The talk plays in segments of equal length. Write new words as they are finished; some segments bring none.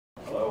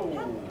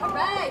All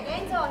right,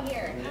 gang's all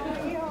here. How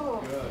are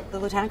you? The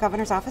Lieutenant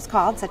Governor's office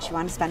called, said she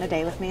wanted to spend a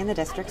day with me in the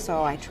district,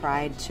 so I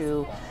tried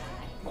to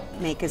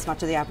make as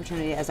much of the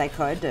opportunity as I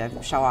could to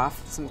show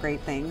off some great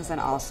things and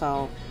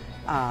also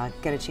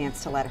get a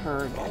chance to let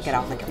her get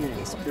out in the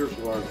community. Here's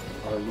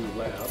our new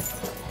lab.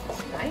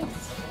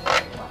 Nice.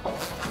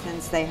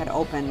 Since they had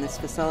opened this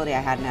facility, I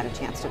hadn't had a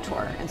chance to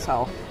tour, and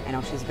so I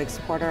know she's a big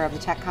supporter of the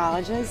tech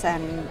colleges,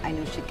 and I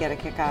knew she'd get a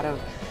kick out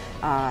of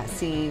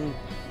seeing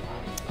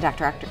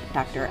Dr.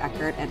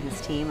 Eckert and his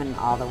team and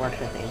all the work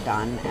that they've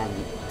done,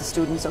 and the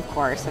students, of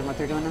course, and what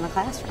they're doing in the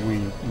classroom.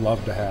 We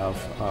love to have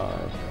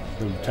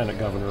the Lieutenant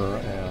Governor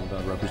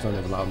and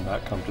Representative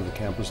Loudenbeck come to the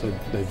campus.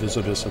 They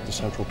visited us at the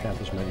Central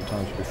Campus many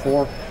times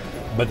before,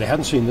 but they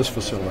hadn't seen this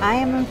facility. I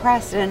am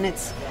impressed, and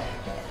it's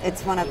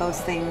one of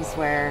those things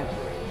where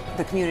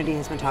the community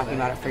has been talking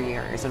about it for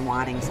years and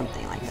wanting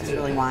something like this,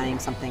 really wanting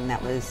something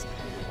that was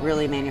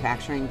really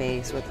manufacturing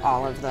based with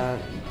all of the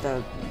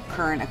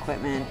current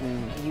equipment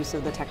and use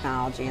of the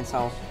technology, and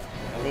so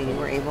they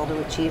were able to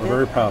achieve it.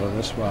 We're very proud of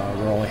this.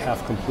 We're only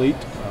half complete.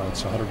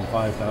 It's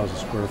 105,000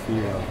 square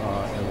feet,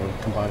 and we're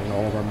combining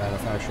all of our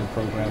manufacturing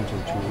programs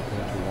into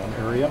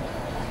one area.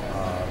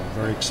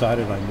 Very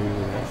excited. I knew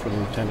that for the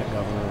Lieutenant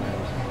Governor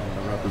and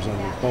the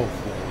representative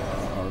both,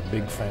 they are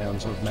big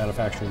fans of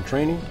manufacturing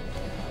training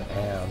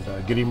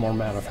and getting more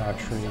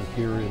manufacturing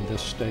here in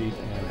this state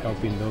and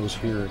helping those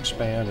here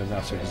expand, and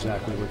that's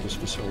exactly what this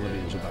facility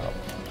is about.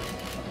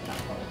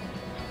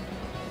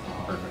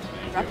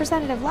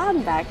 Representative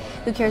Loudenbeck,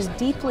 who cares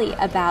deeply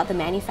about the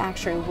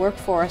manufacturing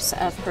workforce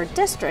of her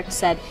district,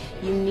 said,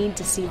 "You need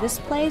to see this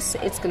place.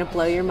 It's going to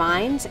blow your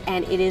mind,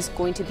 and it is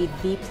going to be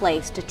the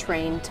place to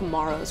train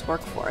tomorrow's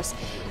workforce."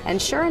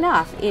 And sure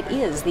enough, it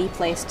is the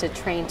place to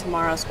train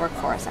tomorrow's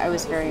workforce. I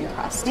was very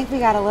impressed. I think we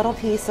got a little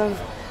piece of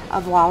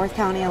Walworth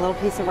County, a little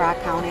piece of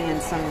Rock County,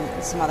 and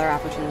some other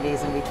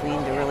opportunities in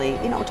between to really,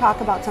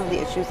 talk about some of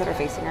the issues that are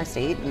facing our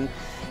state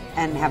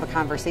and have a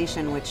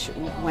conversation, which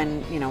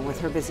when, with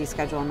her busy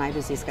schedule and my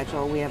busy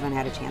schedule, we haven't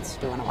had a chance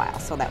to do in a while.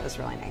 So that was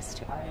really nice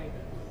too.